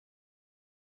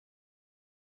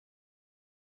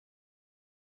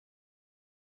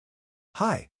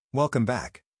Hi, welcome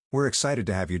back. We're excited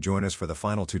to have you join us for the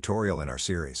final tutorial in our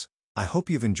series. I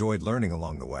hope you've enjoyed learning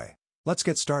along the way. Let's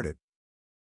get started.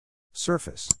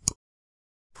 Surface.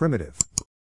 Primitive.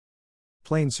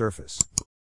 Plane surface.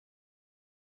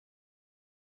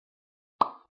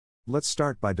 Let's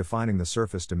start by defining the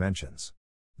surface dimensions.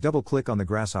 Double-click on the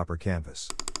Grasshopper canvas.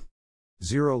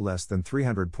 0 less than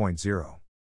 300.0.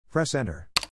 Press Enter.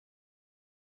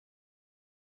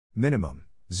 Minimum,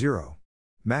 0.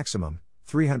 Maximum,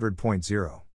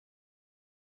 300.0.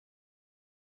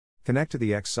 Connect to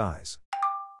the X size.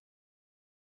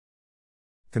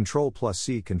 Ctrl plus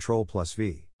C, Ctrl plus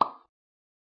V.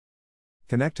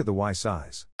 Connect to the Y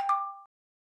size.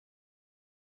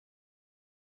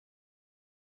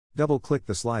 Double-click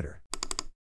the slider.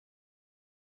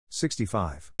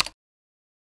 65.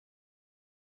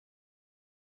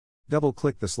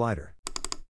 Double-click the slider.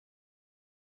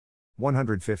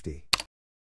 150.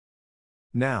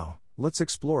 Now, let's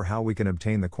explore how we can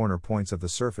obtain the corner points of the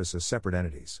surface as separate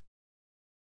entities.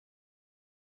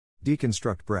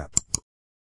 Deconstruct Brep.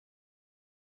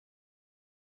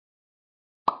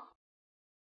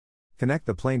 Connect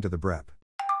the plane to the Brep.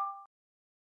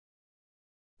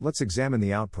 Let's examine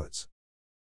the outputs.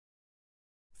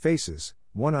 Faces,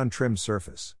 1 untrimmed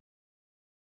surface.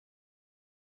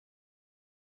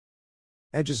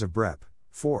 Edges of Brep,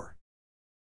 4.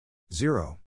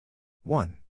 0.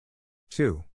 1.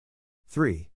 2.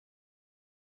 3.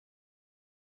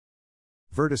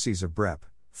 Vertices of Brep,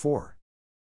 4.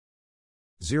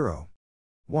 0.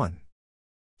 1.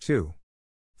 2.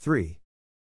 3.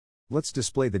 Let's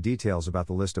display the details about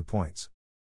the list of points.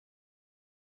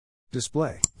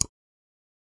 Display.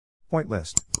 Point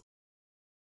list.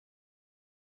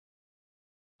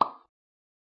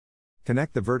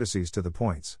 Connect the vertices to the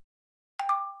points.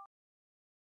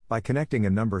 By connecting a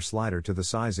number slider to the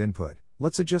size input,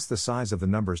 let's adjust the size of the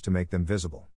numbers to make them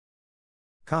visible.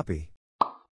 Copy.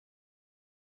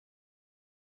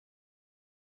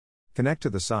 Connect to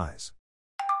the size.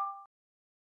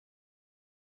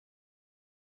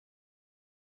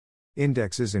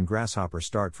 Indexes in Grasshopper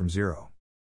start from 0.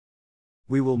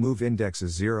 We will move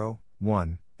indexes 0,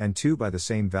 1, and 2 by the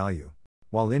same value,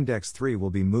 while index 3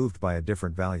 will be moved by a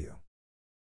different value.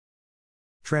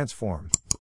 Transform.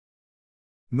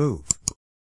 Move.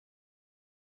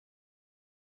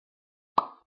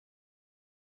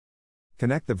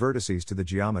 Connect the vertices to the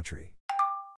geometry.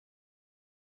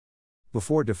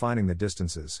 Before defining the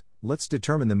distances, let's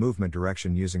determine the movement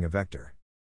direction using a vector.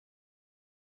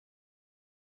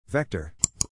 Vector.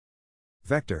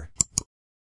 Vector.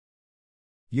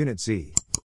 Unit Z.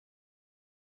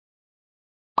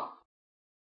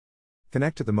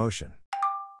 Connect to the motion.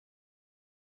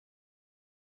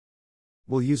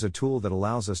 We'll use a tool that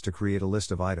allows us to create a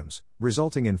list of items,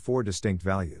 resulting in 4 distinct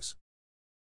values.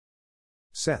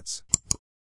 Sets.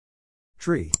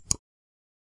 Tree.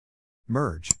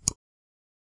 Merge.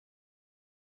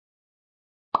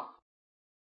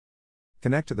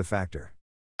 Connect to the factor.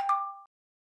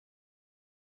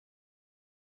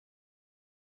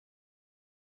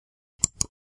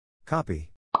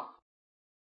 Copy.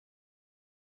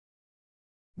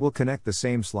 We'll connect the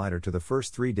same slider to the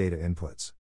first 3 data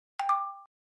inputs.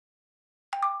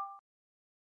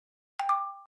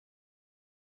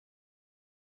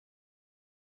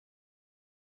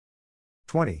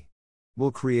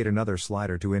 We'll create another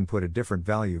slider to input a different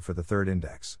value for the third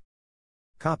index.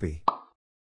 Copy.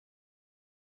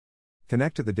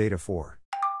 Connect to the data 4.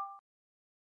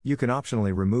 You can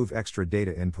optionally remove extra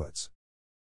data inputs.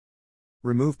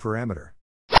 Remove parameter.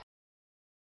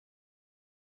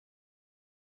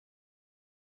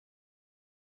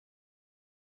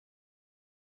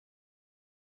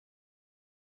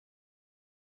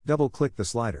 Double-click the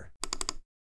slider.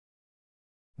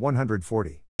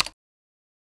 140.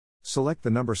 Select the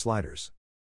number sliders.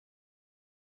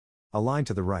 Align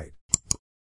to the right.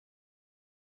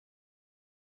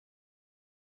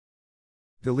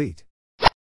 Delete.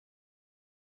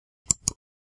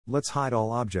 Let's hide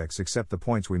all objects except the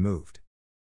points we moved.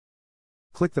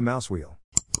 Click the mouse wheel.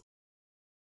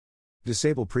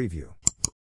 Disable preview.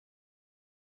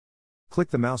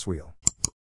 Click the mouse wheel.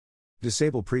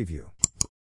 Disable preview.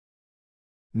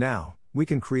 Now, we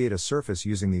can create a surface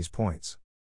using these points.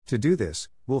 To do this,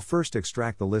 we'll first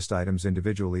extract the list items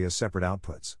individually as separate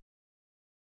outputs.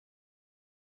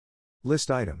 List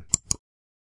item.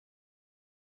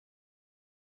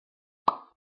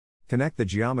 Connect the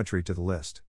geometry to the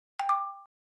list.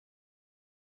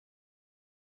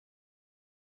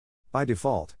 By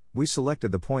default, we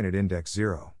selected the point at index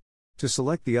 0. To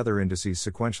select the other indices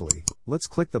sequentially, let's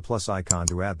click the plus icon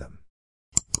to add them.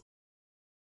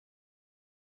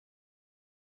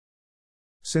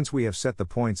 Since we have set the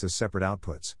points as separate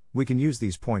outputs, we can use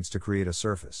these points to create a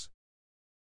surface.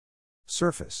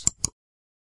 Surface.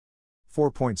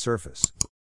 4-point surface.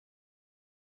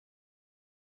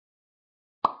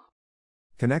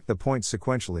 Connect the points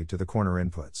sequentially to the corner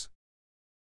inputs.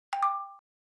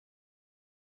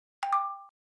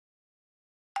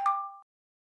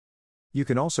 You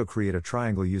can also create a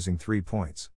triangle using 3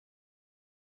 points.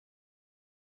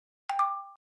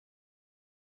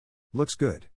 Looks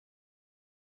good.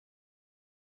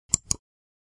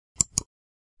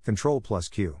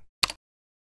 Ctrl+Q.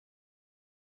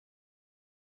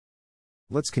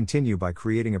 Let's continue by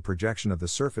creating a projection of the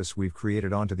surface we've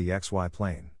created onto the XY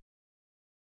plane.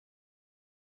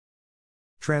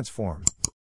 Transform.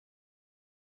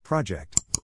 Project.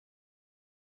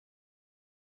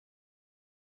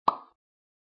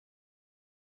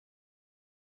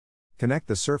 Connect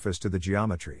the surface to the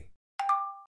geometry.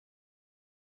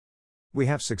 We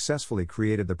have successfully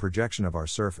created the projection of our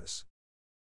surface.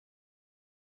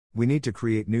 We need to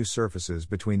create new surfaces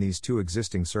between these two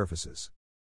existing surfaces.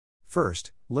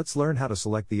 First, let's learn how to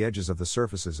select the edges of the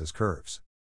surfaces as curves.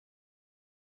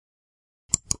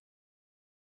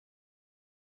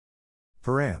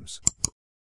 Params.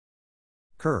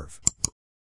 Curve.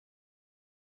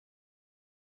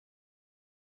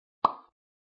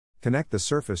 Connect the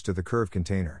surface to the curve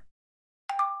container.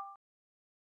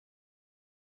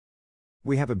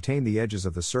 We have obtained the edges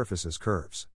of the surface as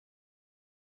curves.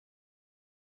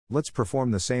 Let's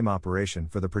perform the same operation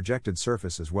for the projected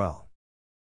surface as well.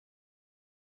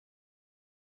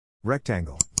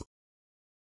 Rectangle.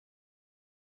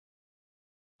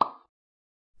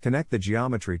 Connect the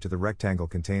geometry to the rectangle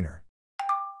container.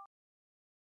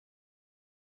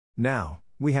 Now,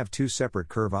 we have two separate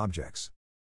curve objects.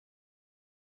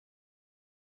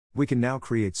 We can now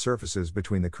create surfaces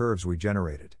between the curves we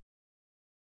generated.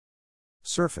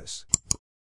 Surface.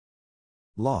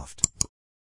 Loft.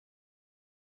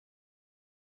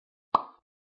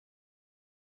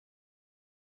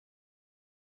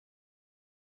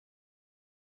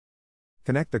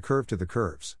 Connect the curve to the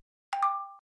curves.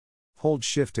 Hold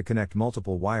Shift to connect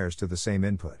multiple wires to the same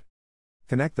input.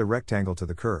 Connect the rectangle to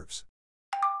the curves.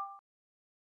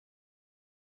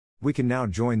 We can now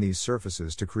join these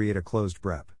surfaces to create a closed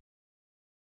Brep.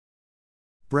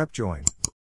 Brep Join.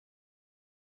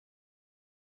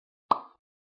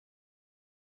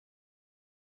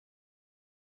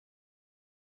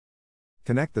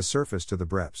 Connect the surface to the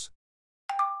Breps.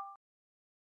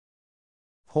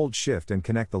 Hold Shift and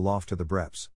connect the loft to the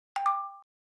Breps.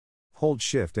 Hold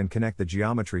Shift and connect the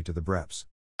geometry to the Breps.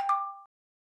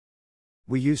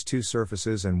 We used two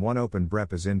surfaces and one open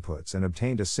Brep as inputs and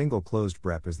obtained a single closed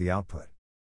Brep as the output.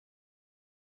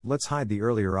 Let's hide the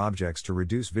earlier objects to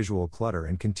reduce visual clutter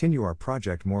and continue our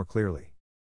project more clearly.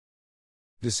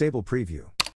 Disable preview.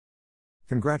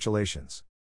 Congratulations!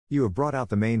 You have brought out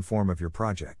the main form of your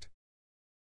project.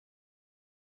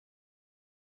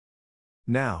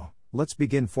 Now, let's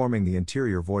begin forming the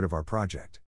interior void of our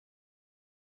project.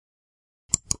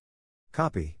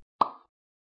 Copy.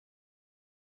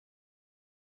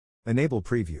 Enable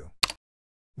preview.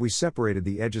 We separated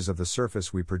the edges of the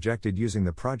surface we projected using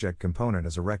the project component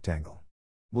as a rectangle.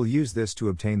 We'll use this to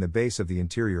obtain the base of the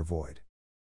interior void.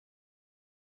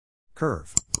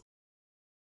 Curve.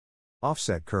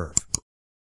 Offset curve.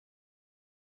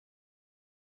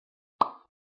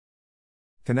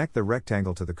 Connect the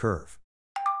rectangle to the curve.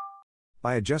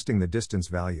 By adjusting the distance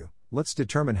value, let's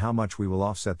determine how much we will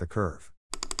offset the curve.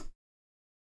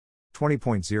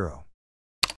 20.0.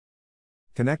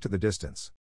 Connect to the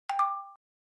distance.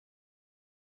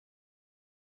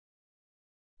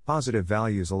 Positive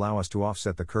values allow us to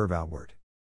offset the curve outward.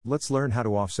 Let's learn how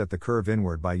to offset the curve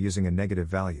inward by using a negative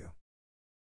value.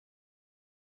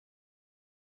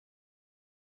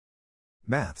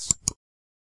 Maths.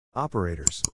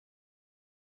 Operators.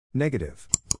 Negative.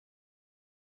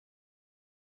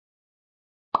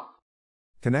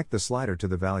 Connect the slider to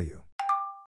the value.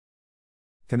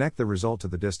 Connect the result to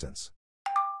the distance.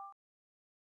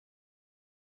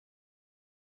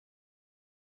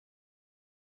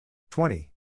 (20).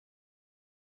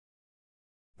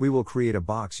 We will create a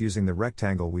box using the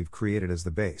rectangle we've created as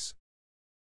the base.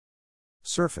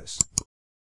 Surface.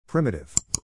 Primitive.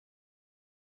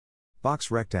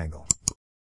 Box rectangle.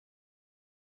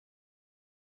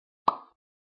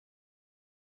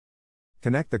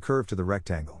 Connect the curve to the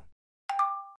rectangle.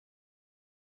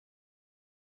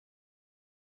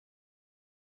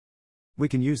 We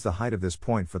can use the height of this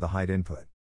point for the height input.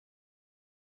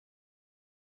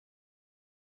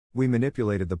 We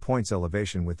manipulated the point's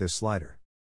elevation with this slider.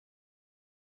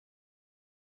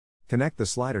 Connect the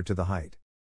slider to the height.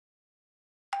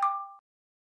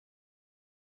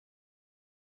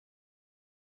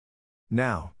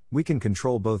 Now, we can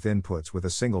control both inputs with a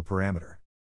single parameter.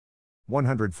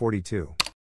 142.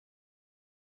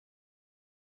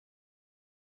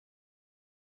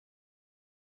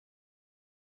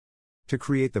 To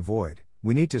create the void,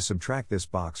 we need to subtract this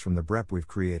box from the brep we've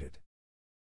created.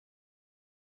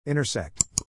 Intersect.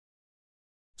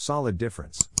 Solid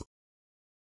difference.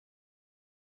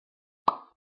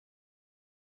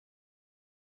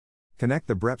 Connect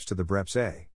the breps to the breps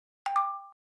A.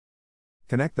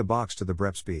 Connect the box to the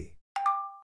breps B.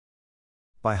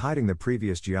 By hiding the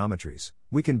previous geometries,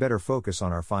 we can better focus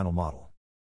on our final model.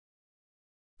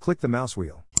 Click the mouse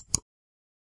wheel.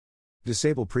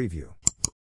 Disable preview.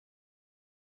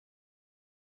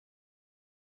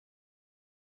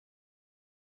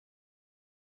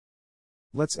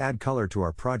 Let's add color to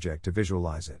our project to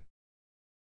visualize it.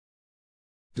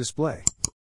 Display.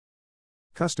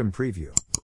 Custom preview.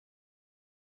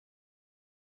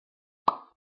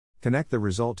 Connect the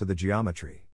result to the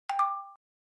geometry.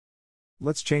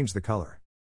 Let's change the color.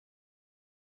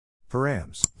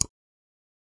 Params.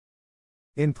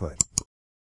 Input.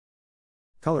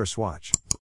 Color swatch.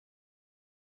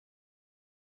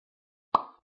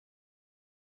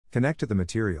 Connect to the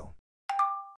material.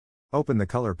 Open the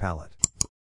color palette.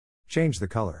 Change the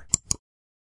color.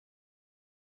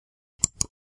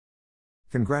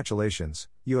 Congratulations,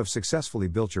 you have successfully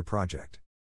built your project.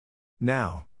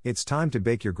 Now, it's time to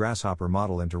bake your Grasshopper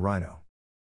model into Rhino.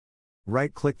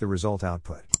 Right-click the result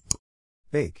output.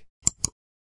 Bake.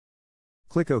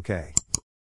 Click OK.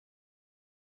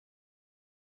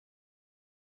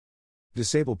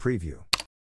 Disable preview.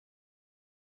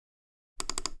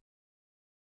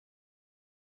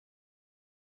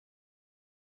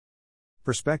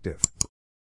 Perspective.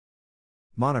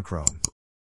 Monochrome.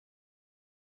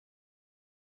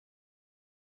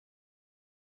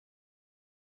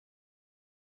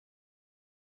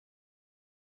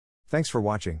 Thanks for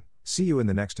watching. See you in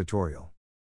the next tutorial.